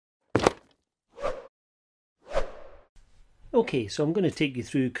Okay, so I'm going to take you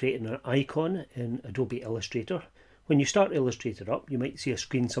through creating an icon in Adobe Illustrator. When you start Illustrator up, you might see a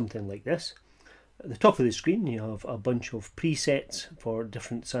screen something like this. At the top of the screen you have a bunch of presets for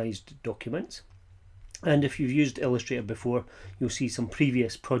different sized documents. And if you've used Illustrator before, you'll see some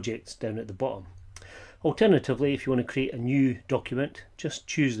previous projects down at the bottom. Alternatively, if you want to create a new document, just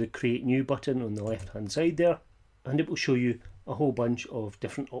choose the Create New button on the left hand side there, and it will show you a whole bunch of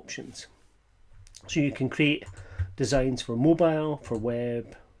different options. So you can create designs for mobile, for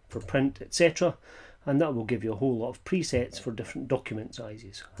web, for print, etc. And that will give you a whole lot of presets for different document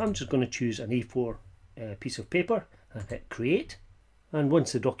sizes. I'm just going to choose an A4 piece of paper and hit Create. And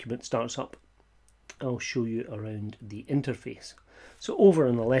once the document starts up, I'll show you around the interface. So over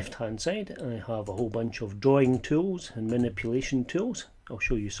on the left hand side I have a whole bunch of drawing tools and manipulation tools. I'll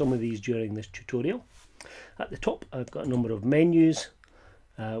show you some of these during this tutorial. At the top I've got a number of menus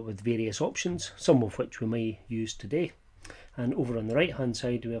with various options, some of which we may use today. And over on the right hand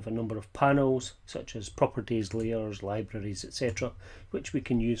side we have a number of panels such as properties, layers, libraries, etc., which we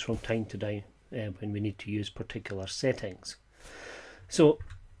can use from time to time when we need to use particular settings. So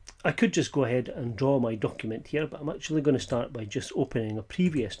I could just go ahead and draw my document here, but I'm actually going to start by just opening a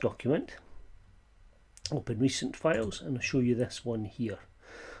previous document. Open recent files and I'll show you this one here.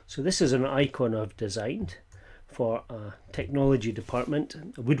 So this is an icon I've designed for a technology department,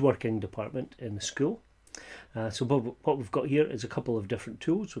 a woodworking department in the school. So what we've got here is a couple of different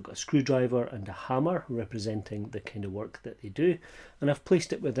tools. We've got a screwdriver and a hammer representing the kind of work that they do, and I've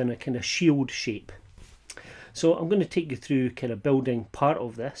placed it within a kind of shield shape. So I'm going to take you through kind of building part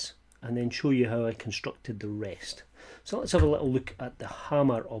of this and then show you how I constructed the rest. So let's have a little look at the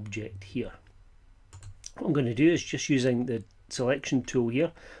hammer object here. What I'm going to do is, just using the selection tool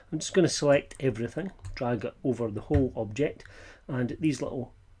here, I'm just going to select everything, drag it over the whole object, and these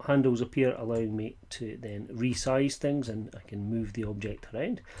little handles appear allowing me to then resize things and I can move the object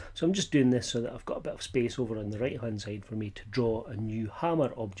around. So I'm just doing this so that I've got a bit of space over on the right hand side for me to draw a new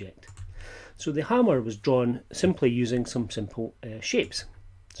hammer object. So the hammer was drawn simply using some simple shapes.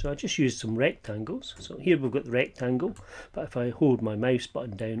 So I just used some rectangles. So here we've got the rectangle, but if I hold my mouse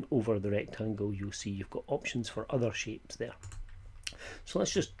button down over the rectangle, you'll see you've got options for other shapes there. So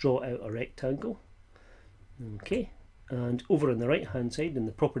let's just draw out a rectangle. Okay, and over on the right hand side in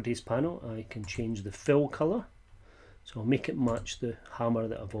the properties panel I can change the fill colour, so I'll make it match the hammer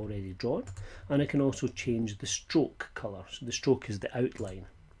that I've already drawn, and I can also change the stroke colour. So the stroke is the outline.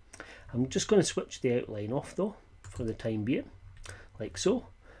 I'm just going to switch the outline off though for the time being, like so,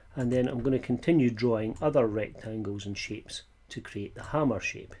 and then I'm going to continue drawing other rectangles and shapes to create the hammer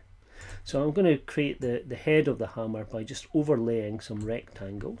shape. So I'm going to create the head of the hammer by just overlaying some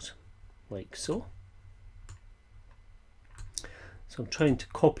rectangles like so. So I'm trying to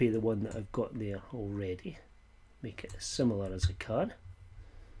copy the one that I've got there already, make it as similar as I can.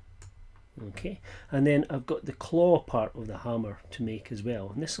 Okay, and then I've got the claw part of the hammer to make as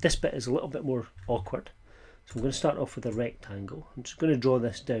well, and this bit is a little bit more awkward. So I'm going to start off with a rectangle. I'm just going to draw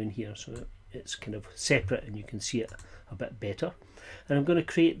this down here so it's kind of separate and you can see it a bit better. And I'm going to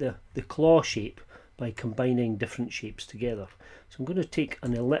create the claw shape by combining different shapes together. So I'm going to take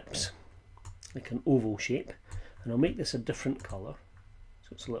an ellipse, like an oval shape, and I'll make this a different colour so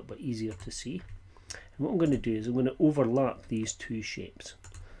it's a little bit easier to see. And what I'm going to do is I'm going to overlap these two shapes.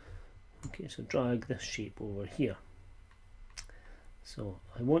 Okay, so drag this shape over here. So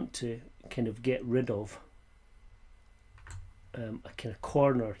I want to kind of get rid of a kind of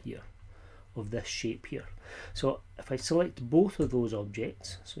corner here of this shape here. So if I select both of those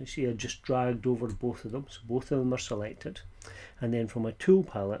objects, so you see I just dragged over both of them, so both of them are selected, and then from my tool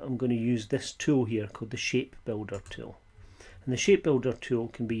palette I'm going to use this tool here called the Shape Builder tool. And the Shape Builder tool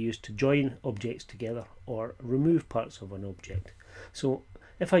can be used to join objects together or remove parts of an object. So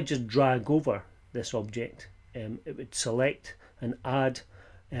if I just drag over this object, it would select and add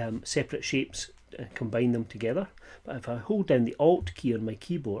separate shapes and combine them together. But if I hold down the Alt key on my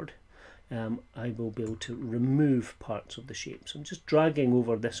keyboard, I will be able to remove parts of the shape. So I'm just dragging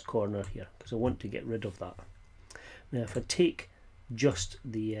over this corner here because I want to get rid of that. Now if I take just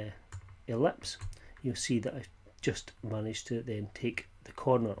the ellipse, you'll see that I've just managed to then take the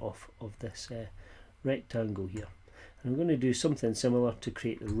corner off of this rectangle here. And I'm going to do something similar to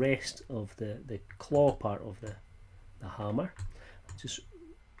create the rest of the claw part of the hammer. Just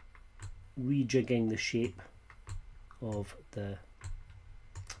rejigging the shape of the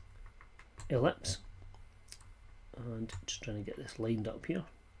ellipse and just trying to get this lined up here.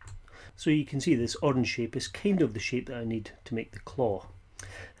 So you can see this orange shape is kind of the shape that I need to make the claw.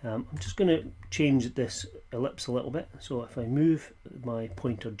 I'm just going to change this ellipse a little bit. So if I move my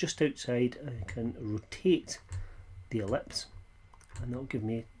pointer just outside, I can rotate the ellipse, and that'll give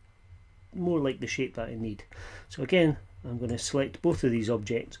me more like the shape that I need. So again, I'm going to select both of these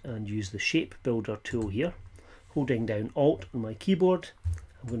objects and use the shape builder tool here. Holding down Alt on my keyboard,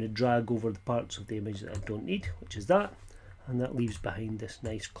 I'm going to drag over the parts of the image that I don't need, which is that, and that leaves behind this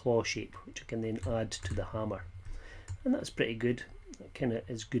nice claw shape, which I can then add to the hammer. And that's pretty good. That kind of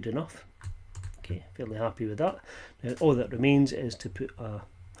is good enough. Okay, fairly happy with that. Now all that remains is to put a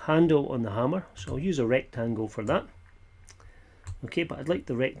handle on the hammer, so I'll use a rectangle for that. Okay, but I'd like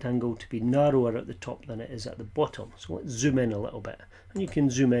the rectangle to be narrower at the top than it is at the bottom. So let's zoom in a little bit. And you can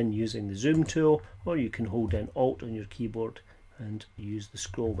zoom in using the zoom tool, or you can hold down Alt on your keyboard and use the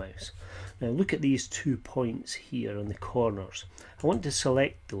scroll mouse. Now look at these 2 points here on the corners. I want to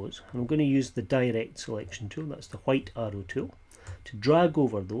select those, and I'm going to use the direct selection tool, that's the white arrow tool, to drag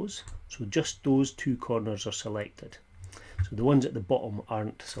over those, so just those 2 corners are selected. So the ones at the bottom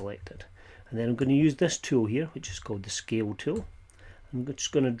aren't selected. And then I'm going to use this tool here, which is called the scale tool. I'm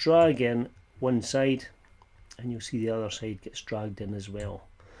just going to drag in one side, and you'll see the other side gets dragged in as well.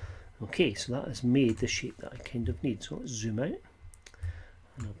 Okay, so that has made the shape that I kind of need. So let's zoom out,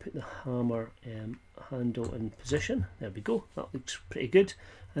 and I'll put the hammer handle in position. There we go, that looks pretty good.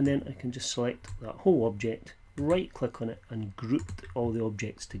 And then I can just select that whole object, right click on it, and group all the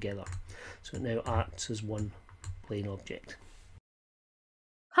objects together. So it now acts as one plain object.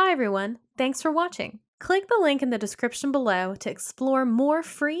 Hi everyone, thanks for watching. Click the link in the description below to explore more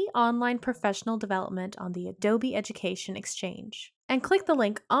free online professional development on the Adobe Education Exchange. And click the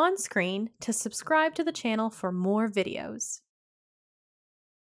link on screen to subscribe to the channel for more videos.